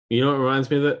 You know what reminds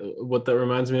me of what that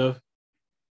reminds me of?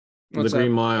 What's the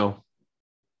Green that? Mile.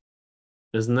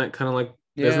 Isn't that kind of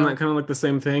like the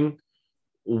same thing?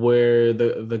 Where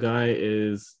the guy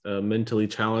is mentally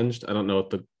challenged. I don't know what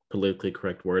the politically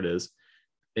correct word is.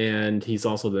 And he's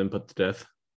also then put to death.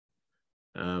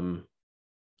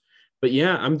 But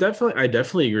yeah, I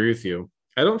definitely agree with you.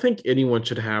 I don't think anyone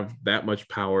should have that much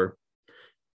power.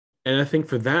 And I think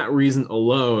for that reason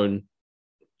alone,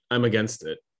 I'm against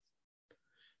it.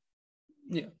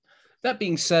 Yeah. That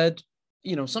being said,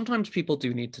 sometimes people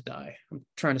do need to die. I'm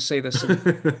trying to say this.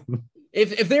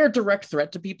 If they're a direct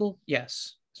threat to people,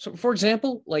 yes. So, for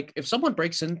example, like if someone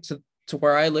breaks into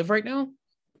where I live right now,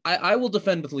 I will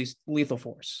defend with lethal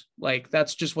force. Like,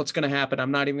 that's just what's going to happen.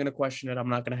 I'm not even going to question it. I'm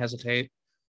not going to hesitate.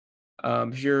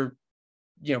 If you're,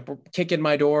 kicking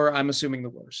my door, I'm assuming the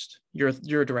worst.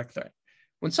 You're a direct threat.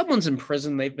 When someone's in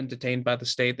prison, they've been detained by the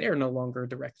state. They are no longer a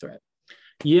direct threat.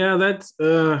 Yeah, that's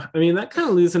that kind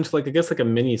of leads into like a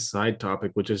mini side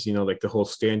topic, which is like the whole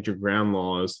stand your ground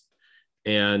laws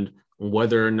and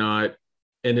whether or not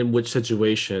and in which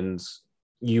situations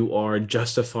you are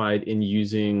justified in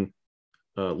using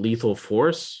lethal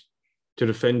force to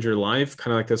defend your life,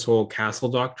 kind of like this whole castle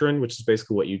doctrine, which is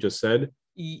basically what you just said.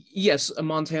 Yes,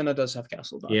 Montana does have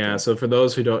castle doctrine. Yeah, so for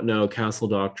those who don't know, castle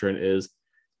doctrine is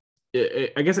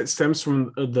I guess it stems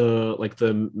from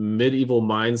the medieval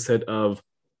mindset of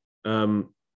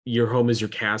your home is your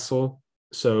castle,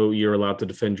 so you're allowed to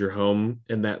defend your home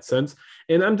in that sense.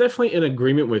 And I'm definitely in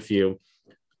agreement with you.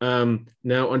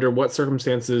 Now, under what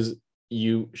circumstances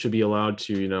you should be allowed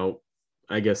to,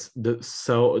 I guess the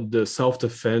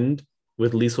self-defend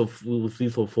with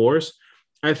lethal force,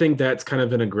 I think that's kind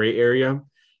of in a gray area.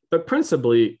 But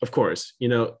principally, of course,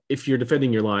 if you're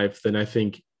defending your life, then I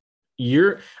think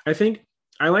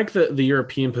I like the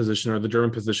European position or the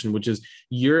German position, which is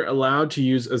you're allowed to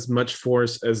use as much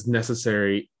force as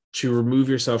necessary to remove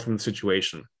yourself from the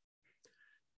situation.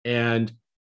 And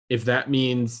if that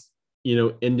means,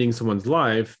 ending someone's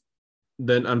life,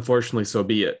 then unfortunately, so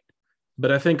be it.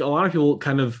 But I think a lot of people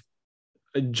kind of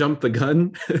jump the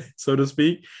gun, so to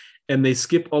speak, and they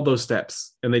skip all those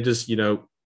steps and they just,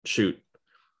 shoot.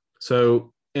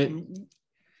 So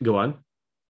go on.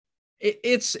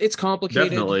 It's complicated.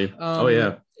 Definitely. Oh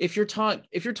yeah. If you're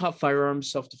taught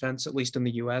firearms self-defense, at least in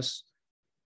the US,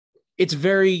 it's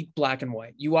very black and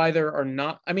white. You either are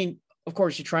not, of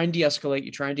course, you try and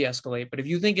de-escalate, but if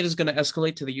you think it is going to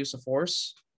escalate to the use of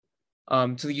force,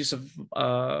 to the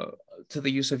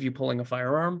use of you pulling a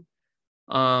firearm,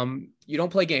 you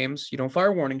don't play games, you don't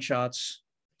fire warning shots,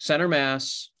 center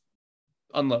mass,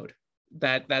 unload.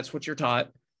 That's what you're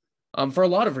taught. For a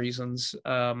lot of reasons.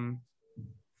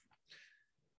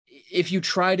 If you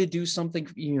try to do something,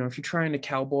 if you're trying to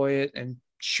cowboy it and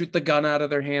shoot the gun out of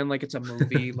their hand like it's a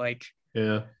movie, like,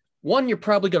 yeah, one, you're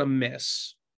probably going to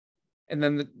miss. And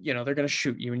then, they're going to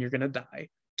shoot you and you're going to die.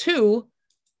 Two,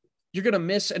 you're going to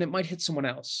miss and it might hit someone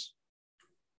else.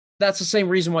 That's the same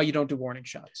reason why you don't do warning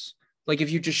shots. Like,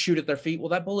 if you just shoot at their feet, well,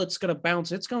 that bullet's going to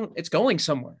bounce. It's going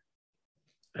somewhere.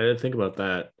 I didn't think about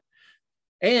that.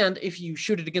 And if you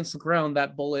shoot it against the ground,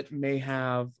 that bullet may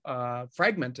have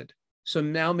fragmented. So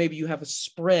now maybe you have a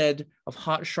spread of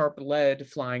hot, sharp lead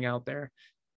flying out there.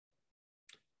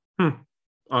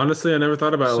 Honestly, I never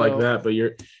thought about it like that, but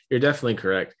you're definitely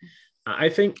correct. I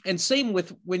think. And same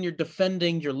with when you're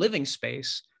defending your living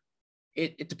space,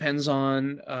 it depends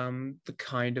on the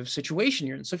kind of situation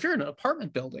you're in. So if you're in an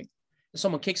apartment building and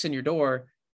someone kicks in your door,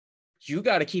 you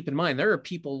got to keep in mind there are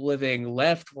people living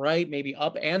left, right, maybe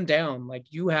up and down. Like,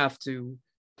 you have to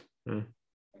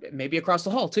maybe across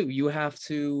the hall too. You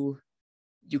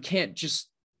can't just,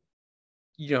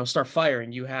 start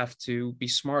firing. You have to be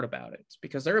smart about it,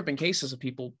 because there have been cases of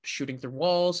people shooting through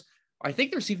walls. I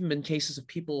think there's even been cases of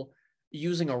people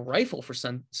using a rifle for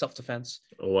self-defense.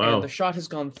 Oh, wow. And the shot has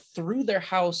gone through their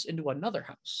house into another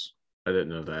house. I didn't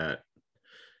know that.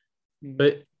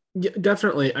 But yeah,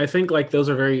 definitely, I think like those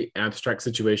are very abstract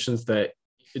situations that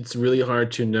it's really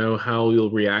hard to know how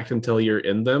you'll react until you're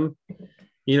in them,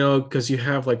 because you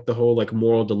have like the whole like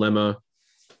moral dilemma,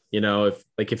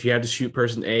 if you had to shoot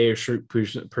person A or shoot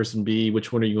person B,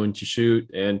 which one are you going to shoot?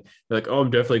 And you're like, oh, I'm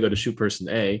definitely going to shoot person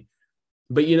A.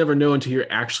 But you never know until you're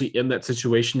actually in that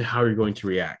situation how you're going to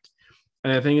react.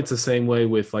 And I think it's the same way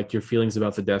with like your feelings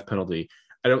about the death penalty.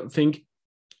 I don't think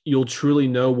you'll truly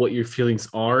know what your feelings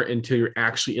are until you're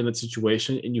actually in that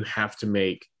situation and you have to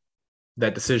make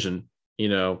that decision,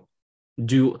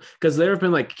 because there have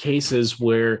been like cases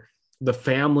where the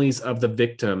families of the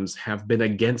victims have been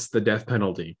against the death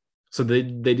penalty. So they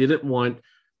didn't want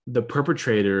the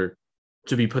perpetrator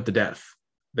to be put to death.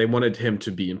 They wanted him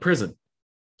to be in prison.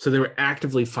 So they were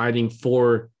actively fighting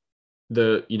for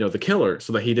the killer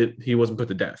so that he wasn't put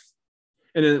to death.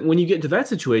 And then when you get into that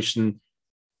situation,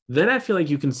 then I feel like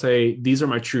you can say, these are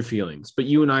my true feelings. But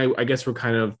you and I guess we're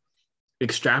kind of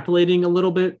extrapolating a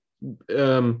little bit,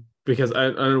 because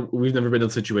we've never been in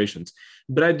situations.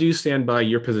 But I do stand by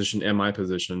your position and my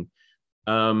position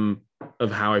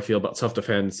of how I feel about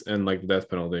self-defense and like the death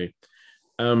penalty.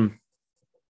 I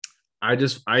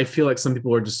feel like some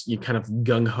people are just you kind of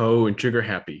gung-ho and trigger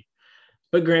happy.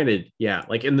 But granted, yeah,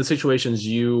 like in the situations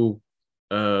you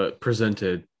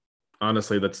presented,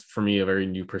 honestly, that's for me a very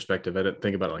new perspective. I didn't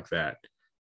think about it like that.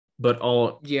 But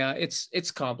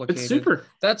it's complicated. It's super.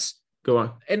 Go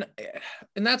on. And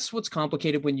that's what's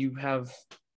complicated when you have,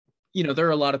 there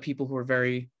are a lot of people who are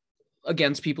very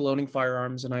against people owning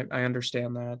firearms, and I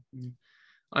understand that.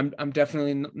 I'm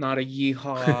definitely not a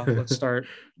yeehaw. Let's start,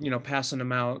 passing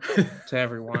them out to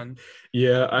everyone.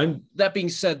 Yeah, That being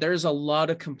said, there's a lot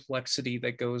of complexity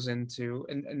that goes into,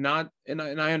 and I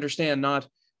understand not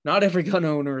every gun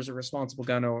owner is a responsible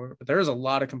gun owner, but there is a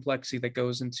lot of complexity that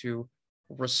goes into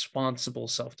responsible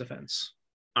self-defense.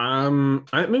 I mean,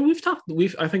 I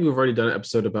think we've already done an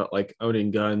episode about like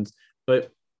owning guns,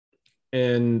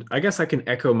 and I guess I can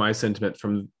echo my sentiment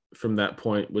from that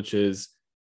point, which is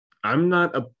I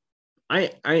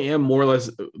am more or less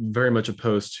very much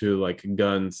opposed to like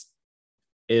guns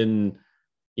in,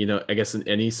 I guess in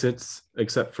any sense,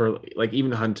 except for like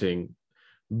even hunting.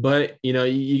 But,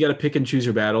 you got to pick and choose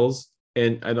your battles.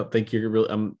 And I don't think you're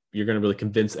going to really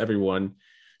convince everyone.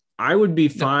 I would be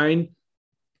fine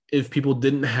if people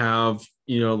didn't have,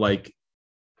 like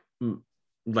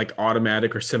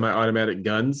automatic or semi-automatic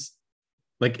guns.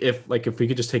 Like if we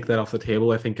could just take that off the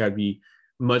table, I think I'd be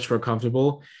much more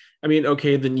comfortable. I mean,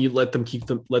 okay, then you let them keep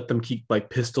like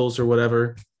pistols or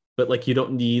whatever, but like you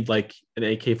don't need like an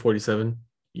AK-47.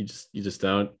 You just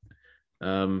don't.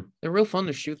 They're real fun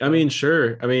to shoot, though. I mean,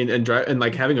 sure. I mean, and drive and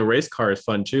like having a race car is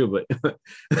fun too, but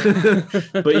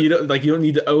but you don't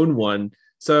need to own one.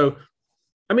 So,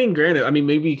 I mean, granted, I mean,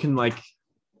 maybe you can like,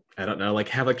 I don't know, like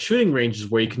have like shooting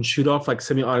ranges where you can shoot off like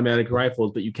semi-automatic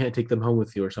rifles, but you can't take them home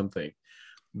with you or something.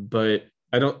 But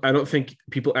I don't think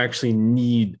people actually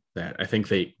need that. I think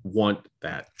they want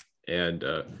that. And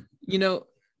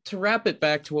to wrap it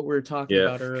back to what we were talking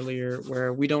about earlier,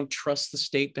 where we don't trust the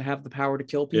state to have the power to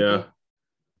kill people. Yeah.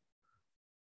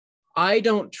 I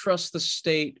don't trust the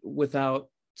state without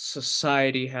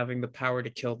society having the power to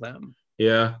kill them.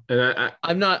 Yeah. And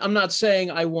I'm not saying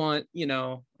I want,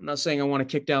 I'm not saying I want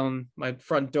to kick down my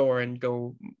front door and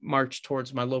go march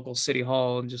towards my local city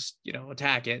hall and just,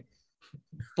 attack it.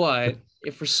 But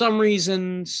if for some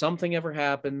reason something ever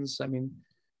happens, I mean,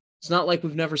 it's not like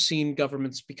we've never seen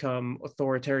governments become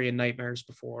authoritarian nightmares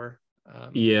before.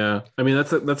 Yeah, I mean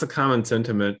that's a common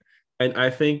sentiment, and I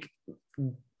think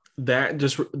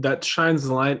that shines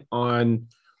light on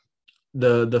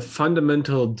the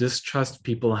fundamental distrust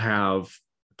people have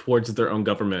towards their own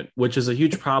government, which is a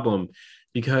huge problem,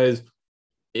 because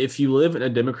if you live in a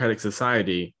democratic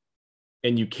society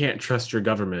and you can't trust your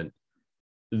government,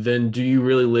 then do you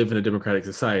really live in a democratic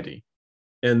society?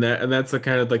 And that's the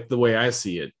kind of like the way I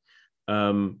see it.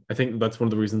 I think that's one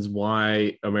of the reasons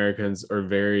why Americans are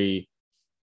very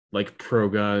like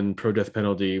pro-gun, pro-death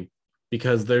penalty,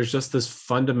 because there's just this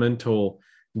fundamental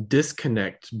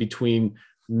disconnect between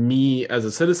me as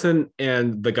a citizen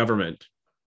and the government,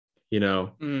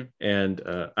 And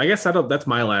I guess that's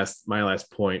my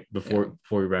last point before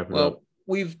we wrap it up.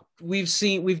 We've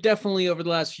definitely over the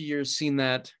last few years seen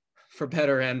that For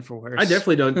better and for worse. I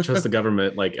definitely don't trust the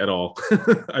government like at all.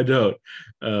 I don't.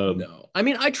 No, I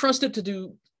mean, I trust it to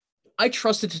do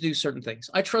certain things.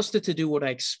 I trust it to do what I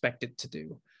expect it to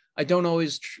do. I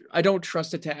don't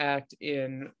trust it to act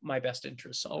in my best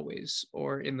interests always,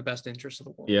 or in the best interest of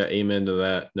the world. Yeah, amen to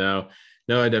that. No,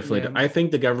 I definitely do. I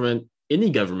think the government, any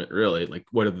government really, like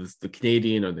whether it's the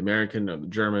Canadian or the American or the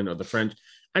German or the French,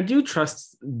 I do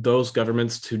trust those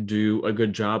governments to do a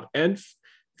good job. And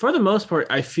for the most part,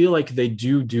 I feel like they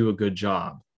do a good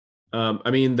job. I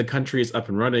mean, the country is up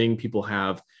and running. People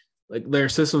have like their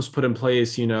systems put in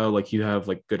place, like you have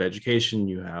like good education,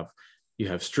 you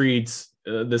have streets,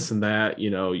 this and that,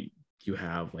 you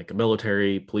have like a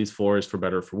military police force for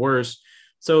better or for worse.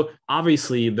 So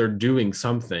obviously they're doing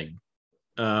something.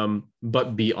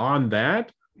 But beyond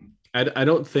that, I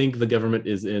don't think the government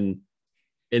is in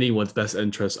anyone's best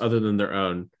interest other than their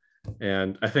own.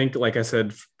 And I think, like I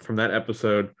said, from that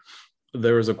episode,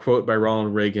 there was a quote by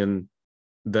Ronald Reagan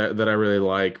that I really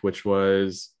like, which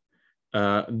was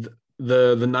the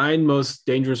 9 most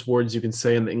dangerous words you can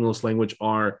say in the English language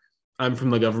are "I'm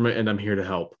from the government and I'm here to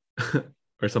help,"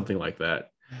 or something like that.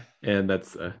 And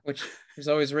that's which is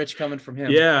always rich coming from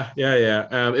him. Yeah.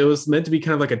 It was meant to be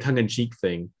kind of like a tongue-in-cheek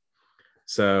thing.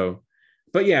 So,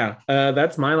 but yeah,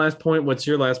 that's my last point. What's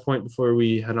your last point before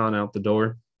we head on out the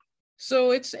door?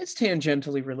 So it's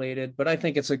tangentially related, but I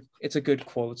think it's a good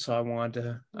quote. So I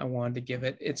wanted to give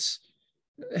it. It's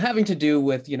having to do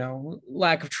with,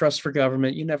 lack of trust for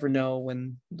government. You never know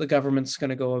when the government's going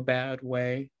to go a bad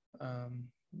way.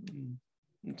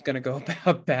 It's going to go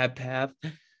a bad path.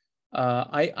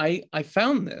 I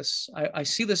found this. I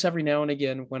see this every now and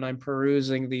again when I'm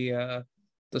perusing the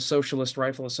Socialist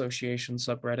Rifle Association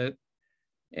subreddit,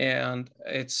 and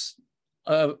it's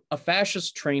a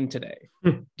fascist trained today.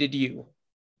 Did you?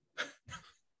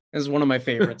 Is one of my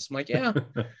favorites. I'm like, yeah.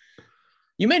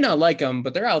 You may not like them,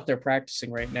 but they're out there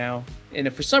practicing right now. And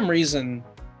if for some reason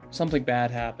something bad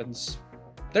happens,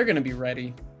 they're going to be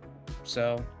ready.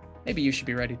 So maybe you should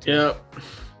be ready too. Yeah.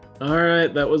 All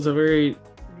right. That was a very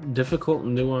difficult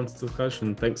and nuanced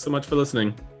discussion. Thanks so much for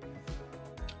listening.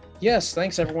 Yes.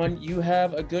 Thanks, everyone. You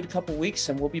have a good couple weeks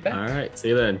and we'll be back. All right. See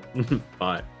you then.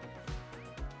 Bye.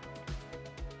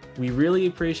 We really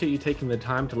appreciate you taking the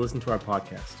time to listen to our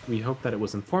podcast. We hope that it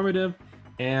was informative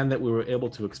and that we were able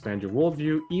to expand your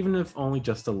worldview, even if only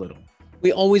just a little.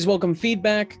 We always welcome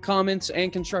feedback, comments,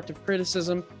 and constructive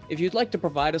criticism. If you'd like to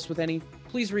provide us with any,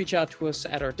 please reach out to us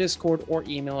at our Discord or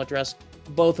email address,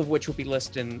 both of which will be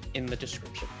listed in the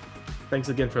description. Thanks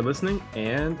again for listening,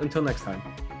 and until next time.